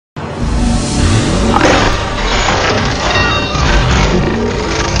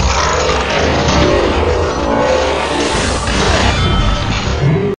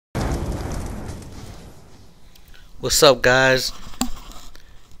What's up, guys?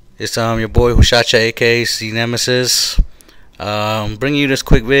 It's your boy who shot your AK, C Nemesis. Bringing you this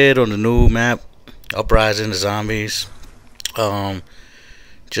quick vid on the new map, Uprising the Zombies. Um,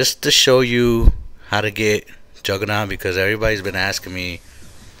 just to show you how to get Juggernaut, because everybody's been asking me,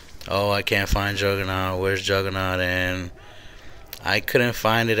 oh, I can't find Juggernaut. Where's Juggernaut? And I couldn't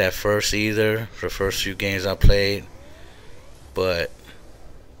find it at first either. The first few games I played, but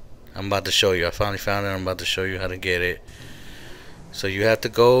I'm about to show you. I finally found it. I'm about to show you how to get it. So you have to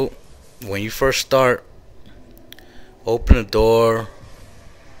go, when you first start, open the door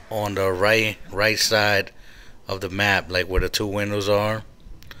on the right side of the map, like where the two windows are,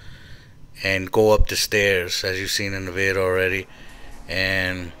 and go up the stairs as you've seen in the video already,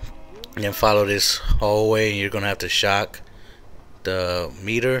 and then follow this hallway, and you're gonna have to shock the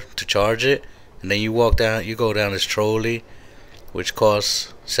meter to charge it, and then you walk down, you go down this trolley, which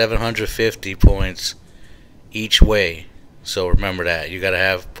costs 750 points each way. So remember that you gotta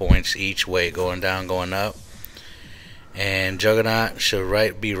have points each way, going down, going up. And Juggernaut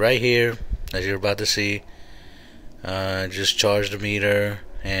should be right here, as you're about to see. Just charge the meter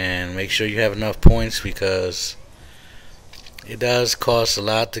and make sure you have enough points, because it does cost a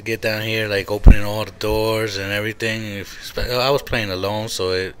lot to get down here, like opening all the doors and everything. I was playing alone,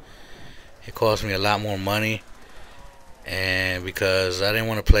 so it cost me a lot more money, and because I didn't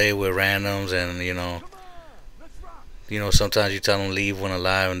want to play with randoms, and you know sometimes you tell them leave one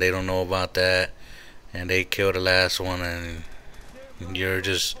alive and they don't know about that, and they kill the last one, and you're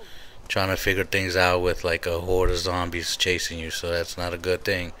just trying to figure things out with like a horde of zombies chasing you, so that's not a good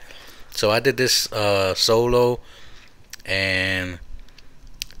thing. So I did this solo, and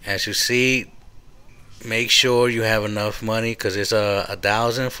as you see, make sure you have enough money, because it's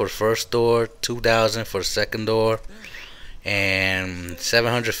 1,000 for the first door, 2,000 for the second door, and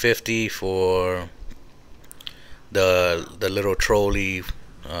 750 for the little trolley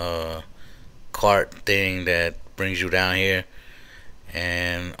cart thing that brings you down here.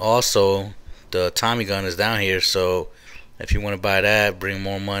 And also the Tommy gun is down here, so if you want to buy that, bring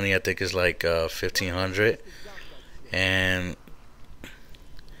more money. I think it's like 1,500. And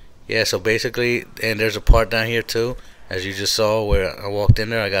yeah, so basically, and there's a part down here too, as you just saw where I walked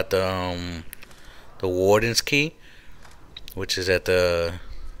in there. I got the warden's key, which is at the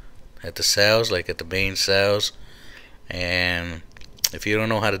cells, like at the main cells. And if you don't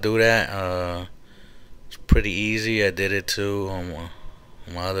know how to do that, it's pretty easy. I did it too on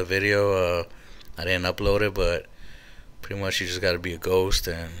my other video. I didn't upload it, but pretty much you just got to be a ghost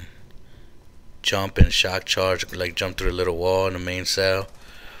and jump and shock charge, like jump through the little wall in the main cell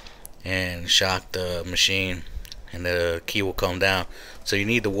and shock the machine, and the key will come down. So you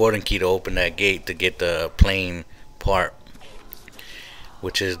need the warden key to open that gate to get the plane part,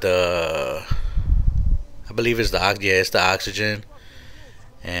 which is I believe it's it's the oxygen.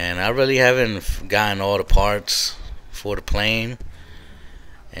 And I really haven't gotten all the parts for the plane,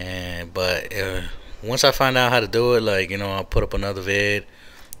 but once I find out how to do it, like, I'll put up another vid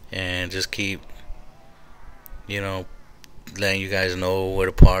and just keep letting you guys know where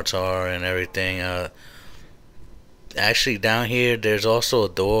the parts are and everything. Actually, down here there's also a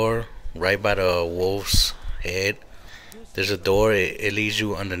door right by the wolf's head. There's a door, it leads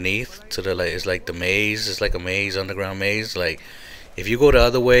you underneath to the, like, it's like the maze. It's like a maze, underground maze. Like, if you go the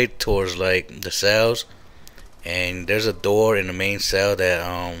other way towards like the cells, and there's a door in the main cell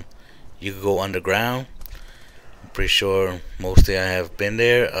that you can go underground. I'm pretty sure most of you have been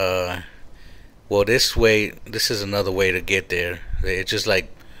there. Well, this is another way to get there. It just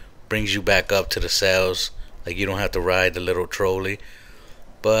like brings you back up to the cells. Like, you don't have to ride the little trolley.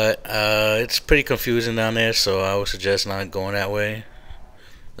 But it's pretty confusing down there, so I would suggest not going that way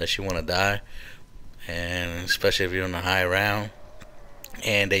unless you want to die, and especially if you're in the high round.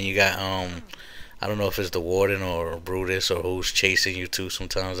 And then you got I don't know if it's the warden or Brutus or who's chasing you too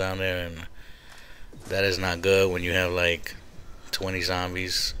sometimes down there, and that is not good when you have like 20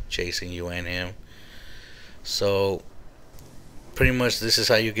 zombies chasing you and him. So pretty much this is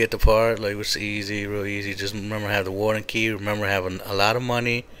how you get the part. Like, it's easy, real easy. Just remember to have the warden key. Remember having a lot of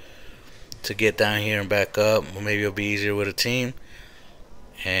money to get down here and back up. Or maybe it'll be easier with a team.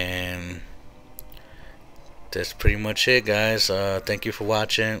 And that's pretty much it, guys. Thank you for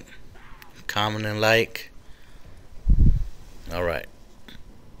watching. Comment and like. Alright.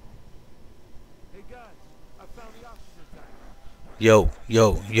 Yo,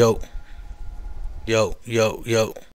 yo, yo. Yo, yo, yo.